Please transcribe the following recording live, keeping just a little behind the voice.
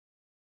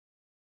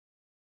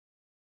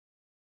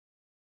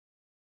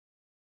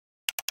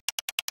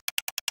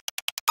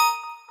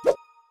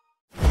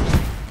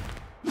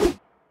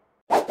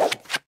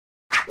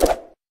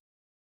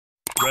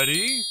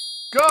Ready,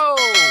 go!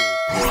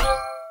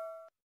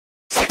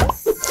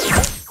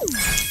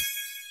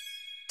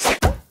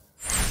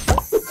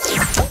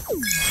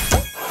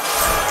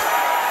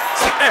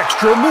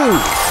 Extra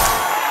move!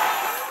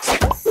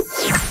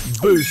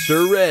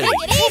 Booster ready!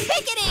 Pickety,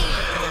 pickety!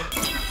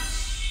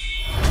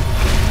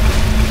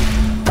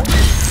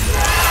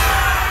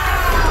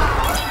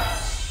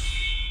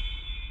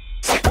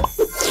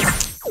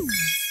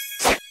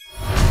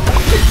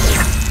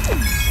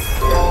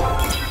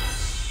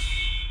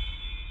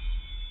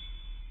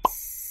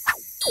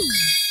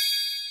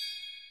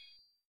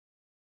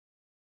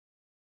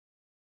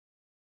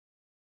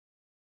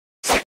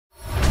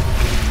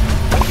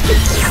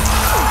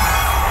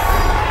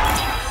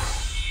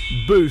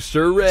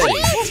 Booster ready!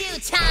 Choo-choo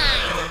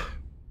time!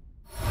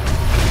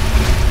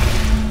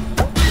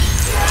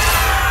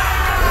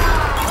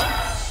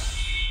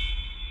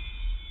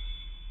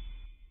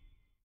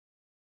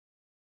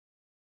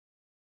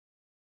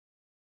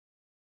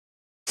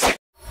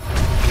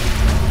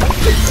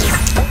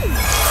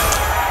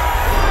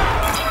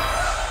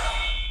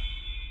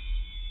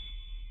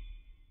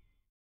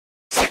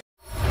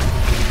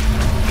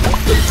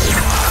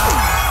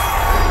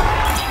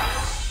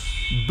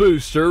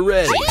 Booster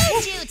ready!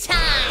 Choo-choo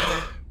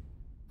time!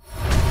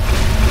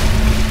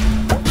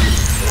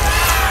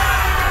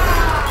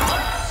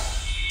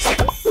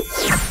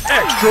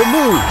 Extra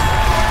move!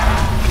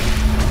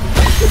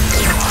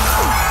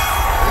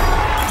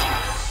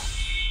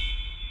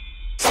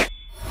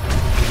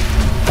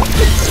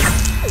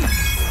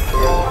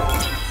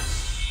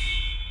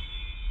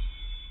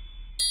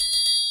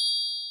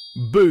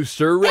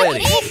 Booster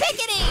ready! Pickety,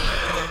 pickety!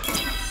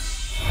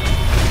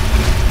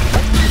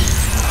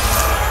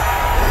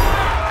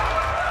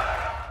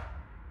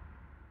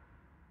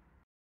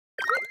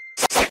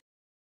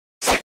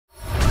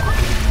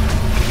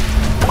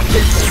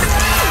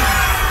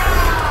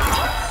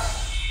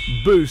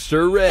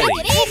 Booster ready!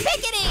 Pickety,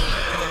 pickety!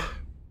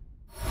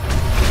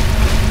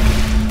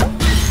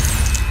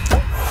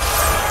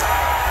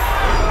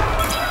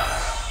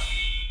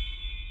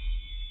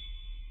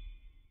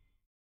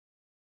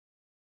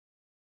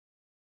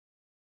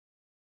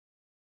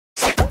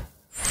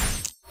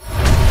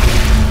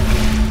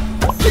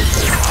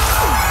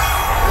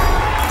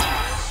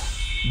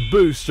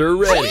 Booster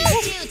ready!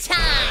 Choo-choo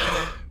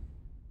time!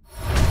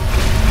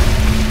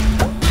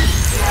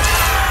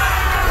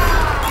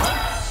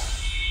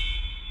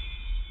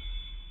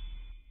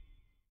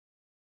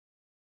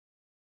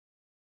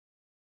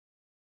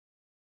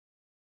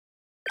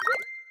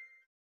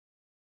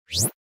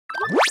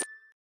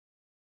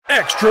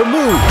 Extra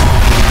move!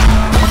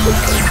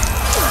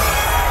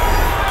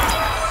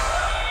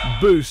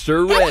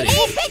 Booster ready!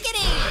 Pickety, pickety!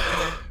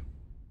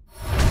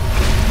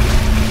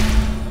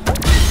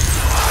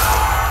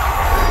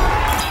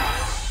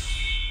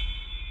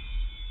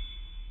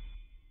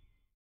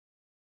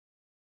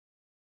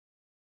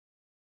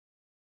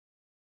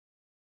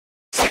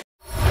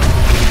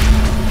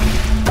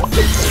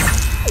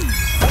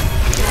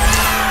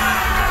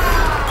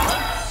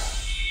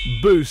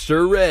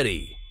 Booster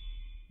ready!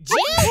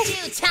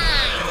 Choo-choo time!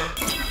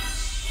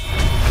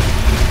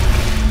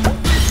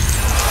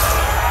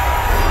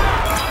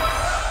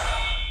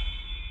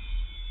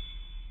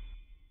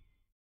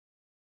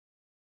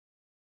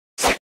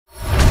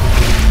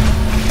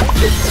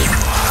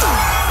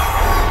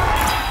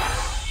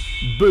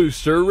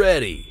 Booster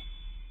ready!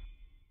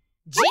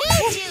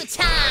 Choo-choo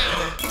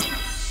time!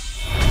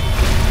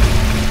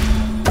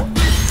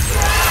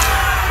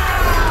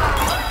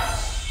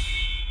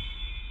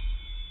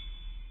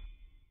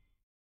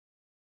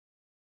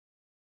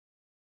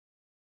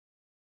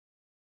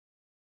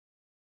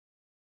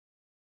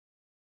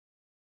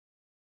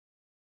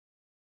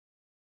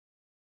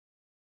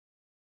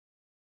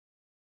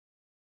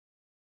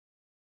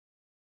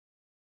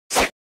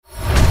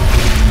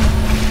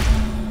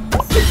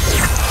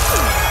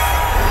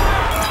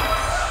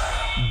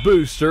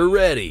 Booster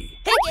ready!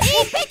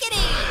 Pickety, pickety!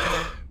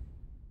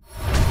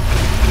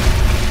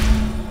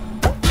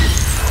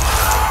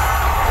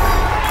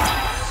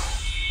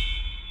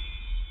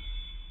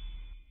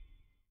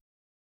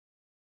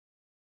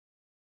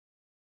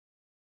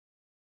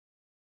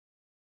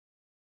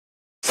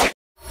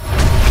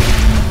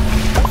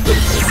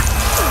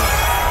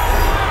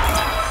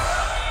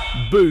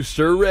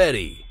 Booster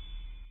ready!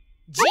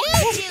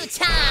 Choo-choo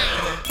time!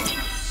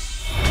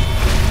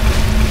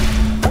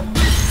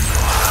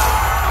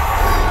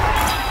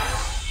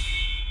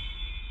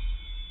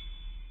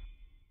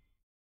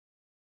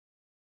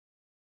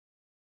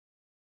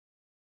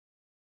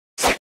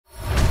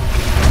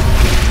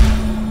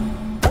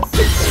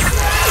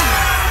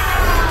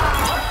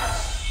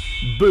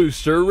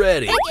 Booster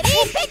ready!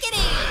 Pickety, pickety!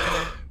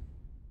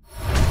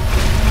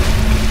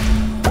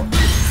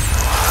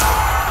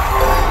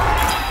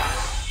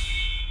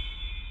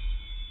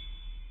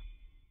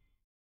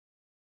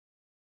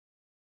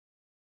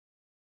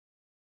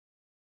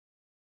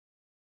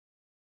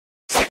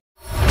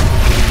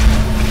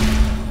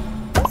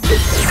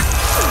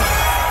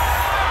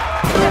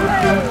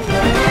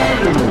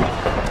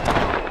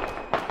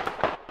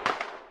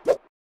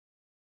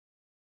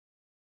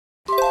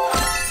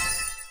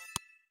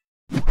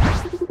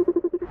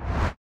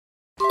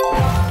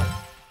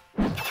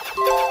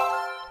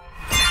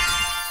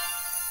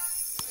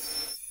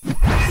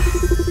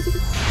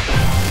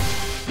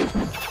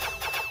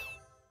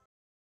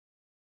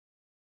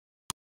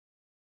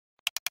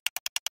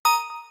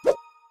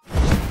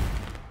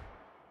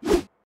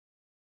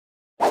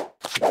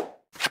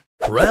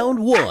 Round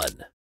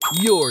 1.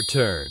 Your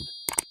turn.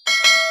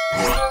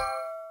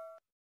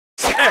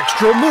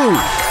 Extra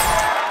move.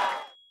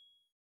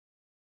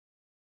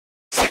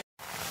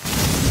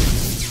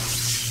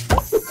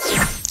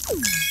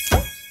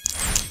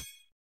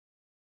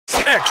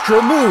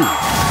 Extra move.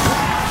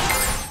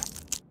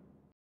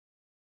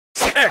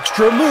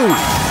 Extra move.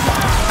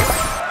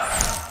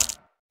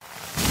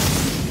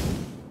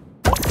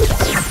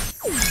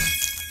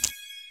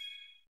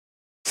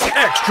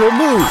 Extra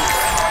move.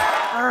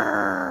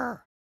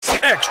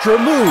 Extra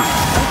move.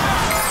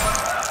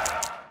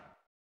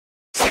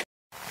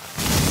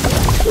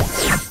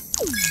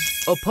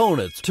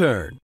 Opponent's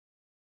turn.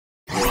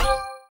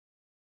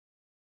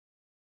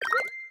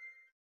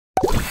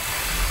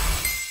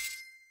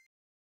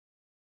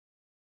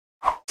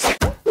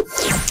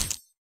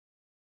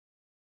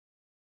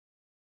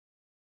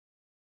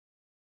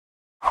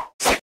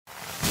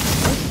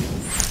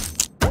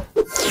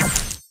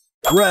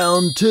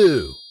 Round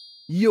 2.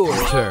 Your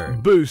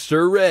turn.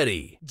 Booster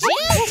ready.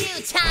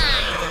 Juju time!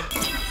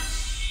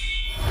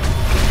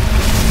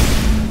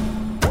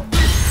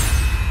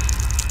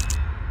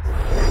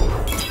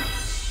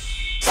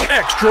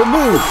 Extra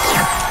move.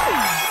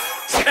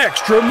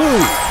 Extra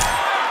move.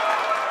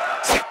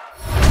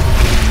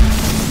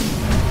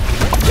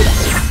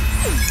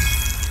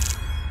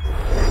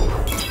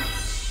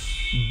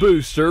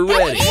 Booster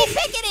ready.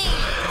 Pickety!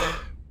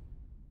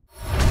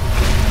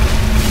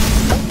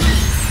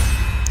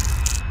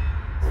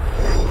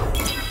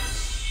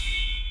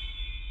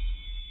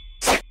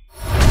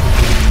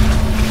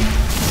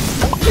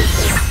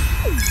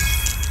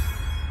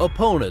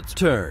 Opponent's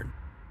turn.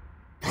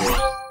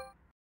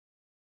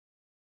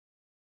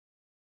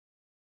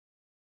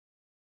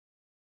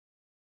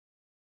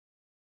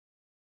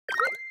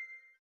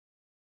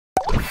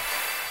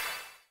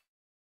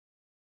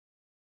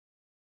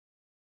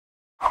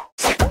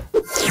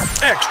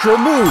 Extra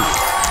move.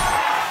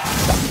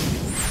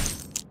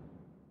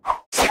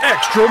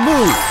 Extra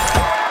move.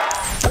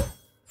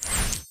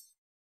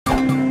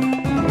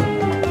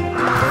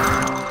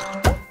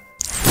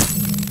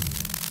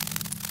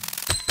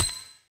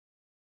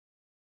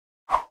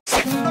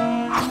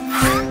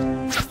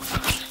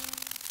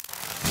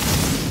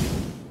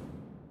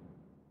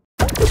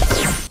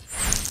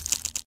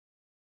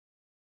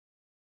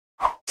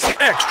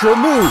 Extra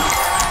move.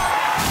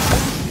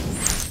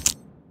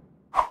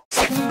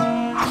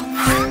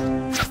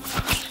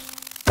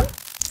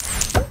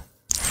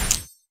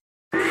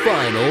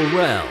 Final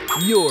round.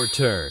 Your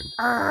turn.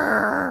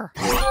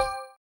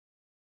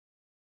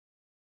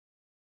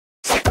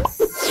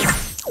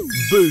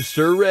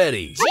 Booster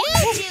ready.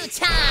 Juju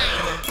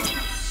time!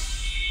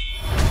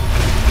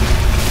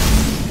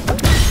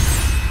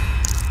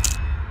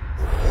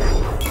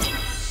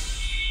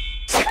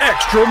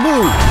 Extra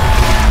move.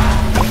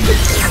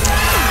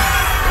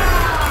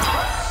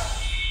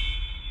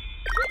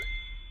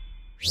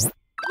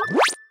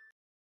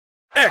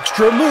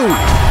 Extra move.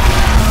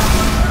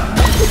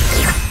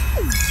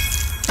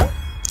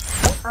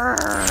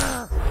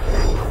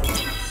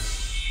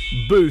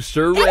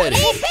 Booster ready.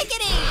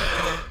 Pickety!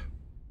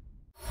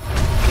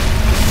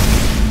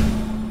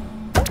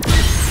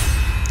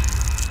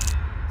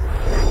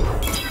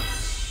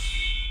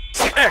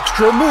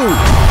 Extra move.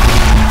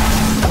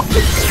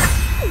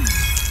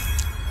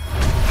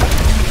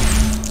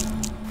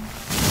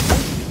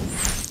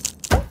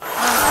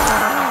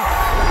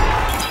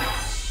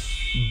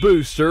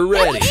 Booster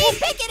ready.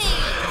 Pickety!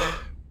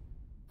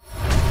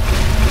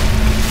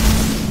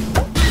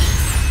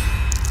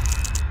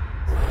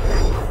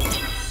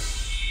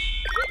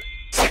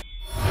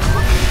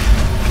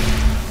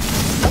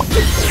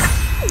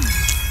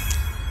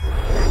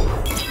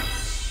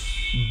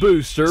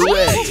 Booster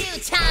ready. Juju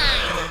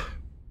time!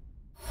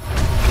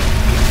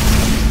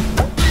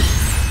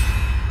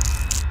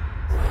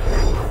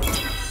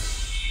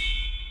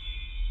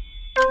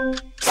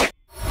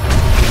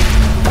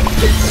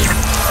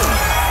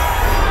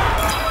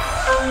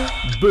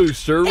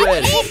 Booster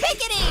ready.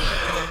 Pickety!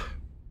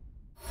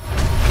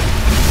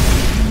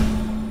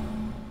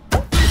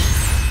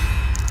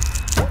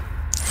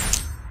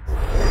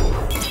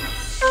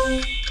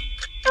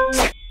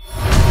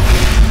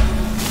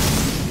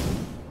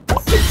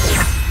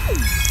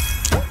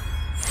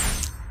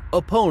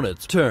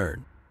 Opponent's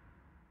turn.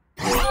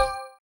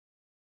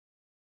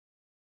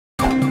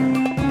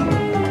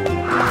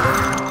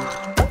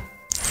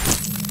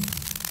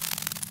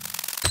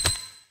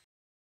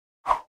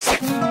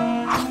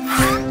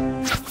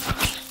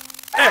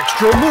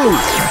 Extra move.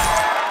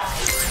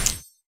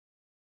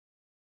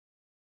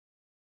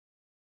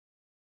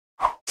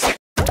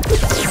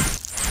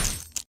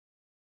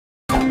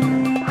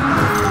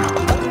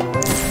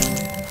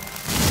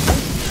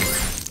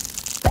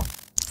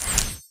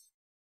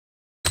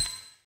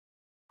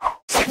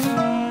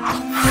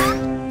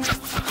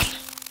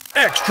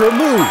 Extra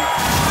move.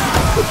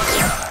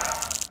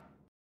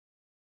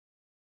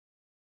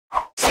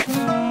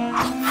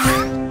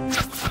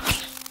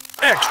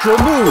 Extra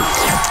move.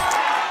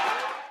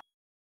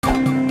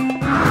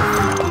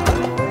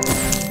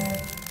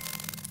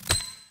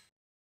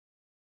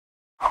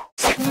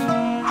 time!